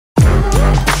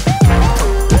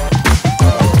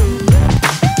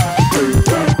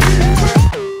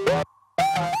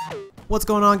What's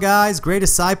going on, guys? Great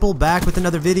Disciple back with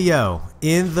another video.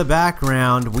 In the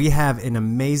background, we have an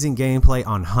amazing gameplay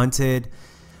on Hunted.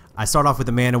 I start off with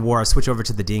the Man of War. I switch over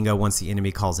to the Dingo once the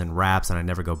enemy calls in wraps, and I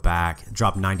never go back.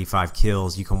 Drop 95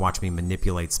 kills. You can watch me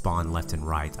manipulate spawn left and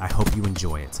right. I hope you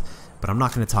enjoy it, but I'm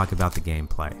not going to talk about the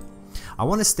gameplay. I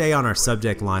want to stay on our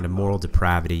subject line of moral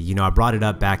depravity. You know, I brought it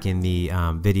up back in the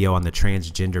video on the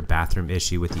transgender bathroom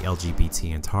issue with the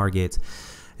LGBT and Target.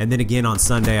 And then again on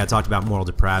Sunday, I talked about moral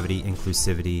depravity,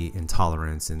 inclusivity,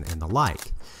 intolerance, and the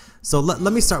like. So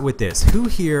let me start with this. Who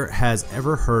here has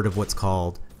ever heard of what's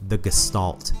called the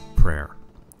Gestalt Prayer?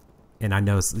 And I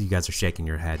know you guys are shaking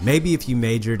your head. Maybe if you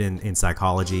majored in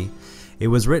psychology. It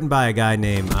was written by a guy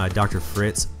named Dr.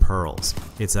 Fritz Perls.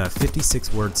 It's a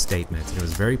 56-word statement, and it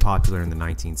was very popular in the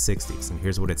 1960s. And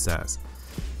here's what it says.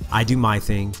 I do my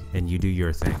thing, and you do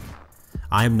your thing.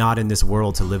 I am not in this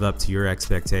world to live up to your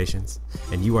expectations,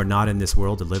 and you are not in this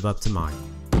world to live up to mine.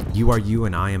 You are you,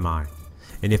 and I am I.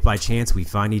 And if by chance we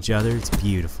find each other, it's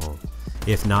beautiful.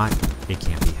 If not, it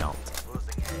can't be helped.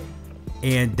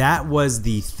 And that was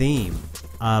the theme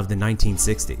of the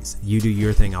 1960s. You do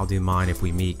your thing, I'll do mine. If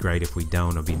we meet, great. If we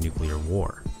don't, it'll be nuclear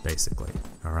war, basically.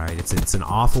 All right, it's an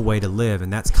awful way to live,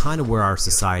 and that's kind of where our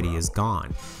society is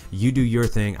gone. You do your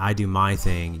thing, I do my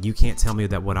thing. You can't tell me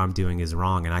that what I'm doing is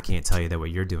wrong, and I can't tell you that what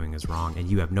you're doing is wrong,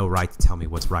 and you have no right to tell me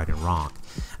what's right and wrong.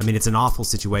 I mean, it's an awful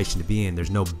situation to be in.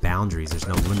 There's no boundaries, there's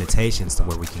no limitations to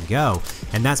where we can go,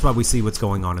 and that's why we see what's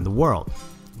going on in the world.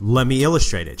 Let me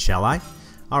illustrate it, shall I?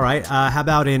 All right, how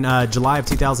about in July of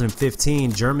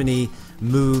 2015, Germany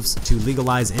moves to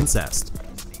legalize incest.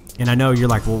 And I know you're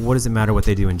like, well, what does it matter what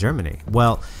they do in Germany?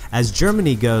 Well, as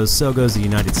Germany goes, so goes the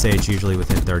United States, usually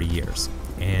within 30 years.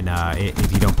 And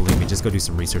if you don't believe me, just go do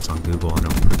some research on Google and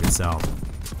it'll prove itself.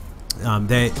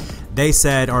 They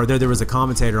said, or there was a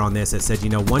commentator on this that said, you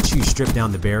know, once you strip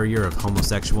down the barrier of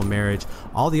homosexual marriage,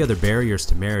 all the other barriers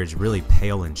to marriage really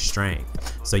pale in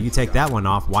strength. So you take that one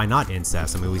off, why not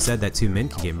incest? I mean, we said that two men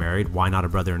can get married. Why not a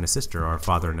brother and a sister or a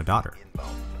father and a daughter?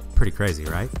 Pretty crazy,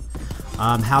 right?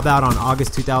 How about on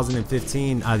August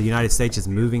 2015, the United States is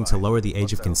moving to lower the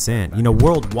age of consent. You know,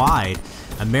 worldwide,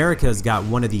 America's got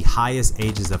one of the highest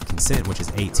ages of consent, which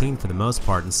is 18 for the most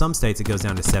part. In some states, it goes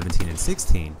down to 17 and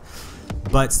 16.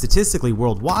 But statistically,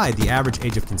 worldwide, the average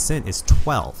age of consent is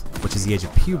 12, which is the age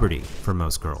of puberty for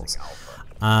most girls.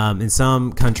 In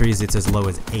some countries, it's as low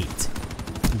as 8.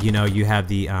 You know, you have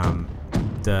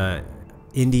the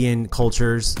Indian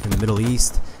cultures in the Middle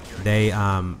East. They,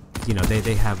 you know,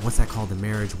 they have, what's that called, the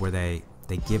marriage where they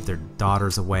give their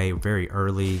daughters away very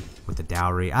early with the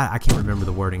dowry. I can't remember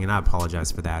the wording, and I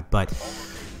apologize for that. But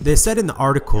they said in the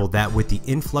article that with the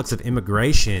influx of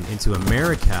immigration into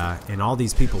America and all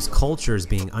these people's cultures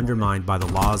being undermined by the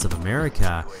laws of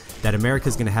America, that America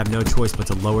is going to have no choice but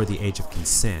to lower the age of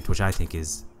consent, which I think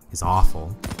is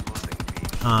awful.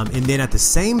 And then at the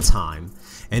same time,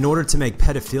 in order to make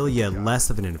pedophilia less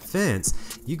of an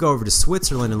offense, you go over to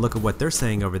Switzerland and look at what they're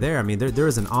saying over there. I mean, there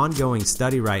is an ongoing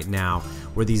study right now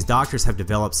where these doctors have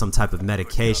developed some type of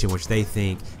medication which they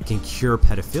think can cure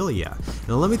pedophilia.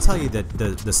 Now, let me tell you that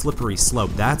the slippery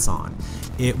slope that's on.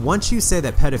 Once you say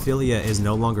that pedophilia is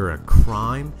no longer a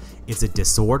crime, it's a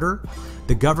disorder,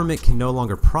 the government can no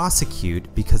longer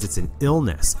prosecute because it's an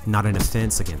illness, not an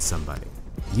offense against somebody.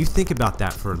 You think about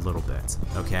that for a little bit,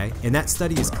 okay? And that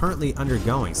study is currently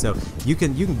undergoing, so you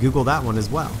can Google that one as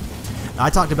well. I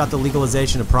talked about the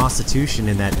legalization of prostitution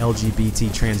in that LGBT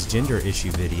transgender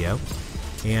issue video,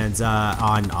 and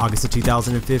on August of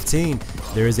 2015,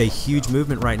 there is a huge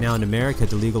movement right now in America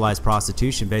to legalize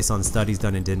prostitution based on studies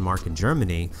done in Denmark and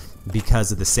Germany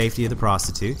because of the safety of the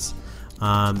prostitutes.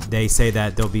 They say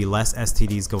that there'll be less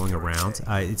STDs going around.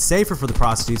 It's safer for the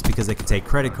prostitutes because they can take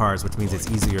credit cards, which means it's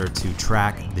easier to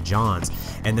track the Johns.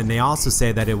 And then they also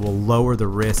say that it will lower the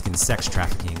risk in sex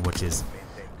trafficking, which is,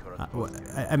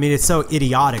 I mean, it's so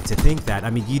idiotic to think that.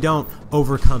 I mean, you don't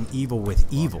overcome evil with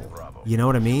evil. You know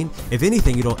what I mean? If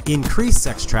anything, it'll increase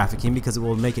sex trafficking because it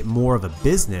will make it more of a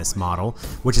business model,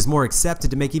 which is more accepted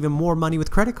to make even more money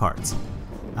with credit cards.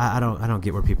 I don't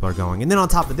get where people are going. And then on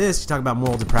top of this, you talk about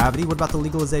moral depravity. What about the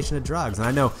legalization of drugs? And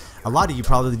I know a lot of you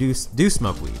probably do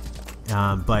smoke weed,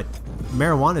 but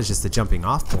marijuana is just a jumping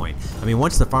off point. I mean,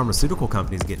 once the pharmaceutical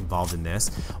companies get involved in this,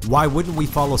 why wouldn't we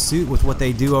follow suit with what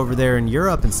they do over there in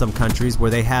Europe and some countries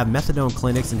where they have methadone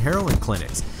clinics and heroin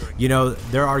clinics? You know,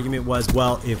 their argument was,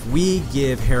 well, if we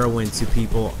give heroin to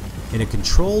people in a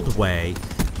controlled way,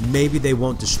 maybe they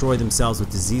won't destroy themselves with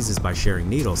diseases by sharing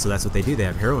needles. So that's what they do. They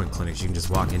have heroin clinics. You can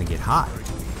just walk in and get high.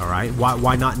 All right.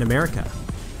 Why not in America?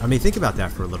 I mean, think about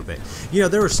that for a little bit. You know,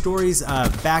 there were stories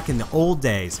back in the old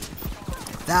days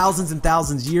thousands and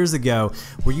thousands of years ago,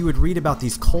 where you would read about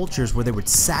these cultures where they would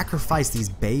sacrifice these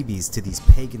babies to these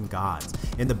pagan gods.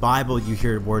 In the Bible, you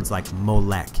hear words like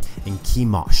Molech and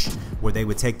Chemosh, where they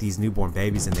would take these newborn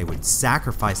babies and they would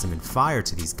sacrifice them in fire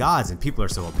to these gods, and people are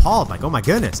so appalled, like, oh my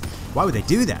goodness, why would they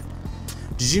do that?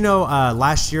 Did you know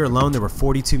last year alone there were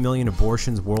 42 million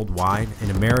abortions worldwide?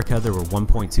 In America there were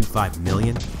 1.25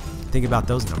 million. Think about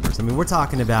those numbers. I mean, we're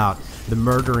talking about the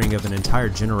murdering of an entire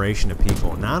generation of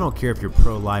people. Now, I don't care if you're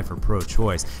pro-life or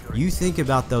pro-choice. You think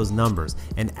about those numbers.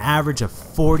 An average of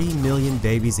 40 million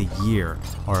babies a year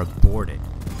are aborted.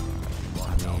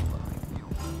 I mean,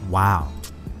 wow.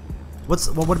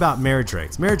 What about marriage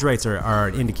rates? Marriage rates are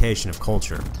an indication of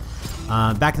culture.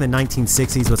 Back in the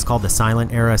 1960s, what's called the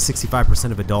silent era,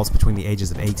 65% of adults between the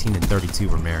ages of 18 and 32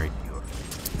 were married.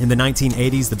 In the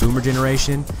 1980s, the boomer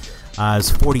generation,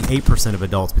 48% of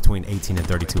adults between 18 and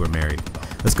 32 were married.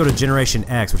 Let's go to Generation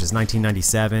X, which is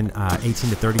 1997, 18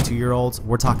 to 32-year-olds.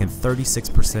 We're talking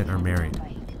 36% are married,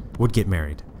 would get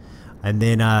married. And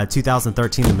then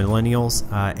 2013, the millennials,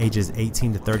 ages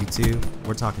 18 to 32,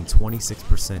 we're talking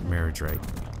 26% marriage rate.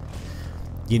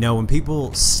 You know, when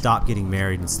people stop getting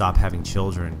married and stop having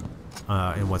children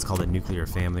in what's called a nuclear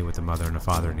family with a mother and a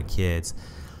father and the kids,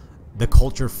 the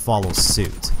culture follows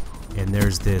suit, and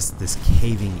there's this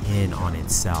caving in on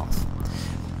itself.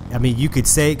 I mean, you could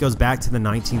say it goes back to the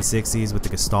 1960s with the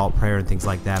Gestalt Prayer and things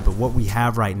like that, but what we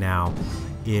have right now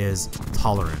is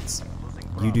tolerance.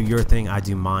 You do your thing, I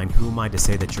do mine. Who am I to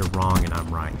say that you're wrong and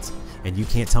I'm right? And you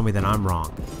can't tell me that I'm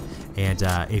wrong. And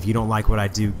if you don't like what I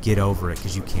do, get over it,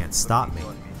 because you can't stop me.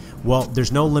 Well,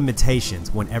 there's no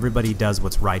limitations when everybody does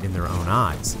what's right in their own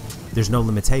eyes. There's no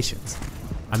limitations.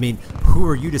 I mean, who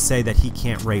are you to say that he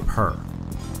can't rape her?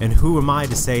 And who am I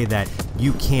to say that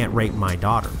you can't rape my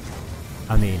daughter?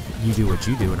 I mean, you do what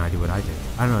you do and I do what I do.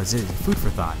 I don't know, it's food for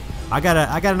thought. I got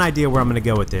an idea where I'm going to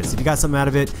go with this. If you got something out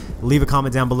of it, leave a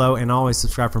comment down below and always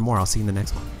subscribe for more. I'll see you in the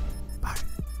next one.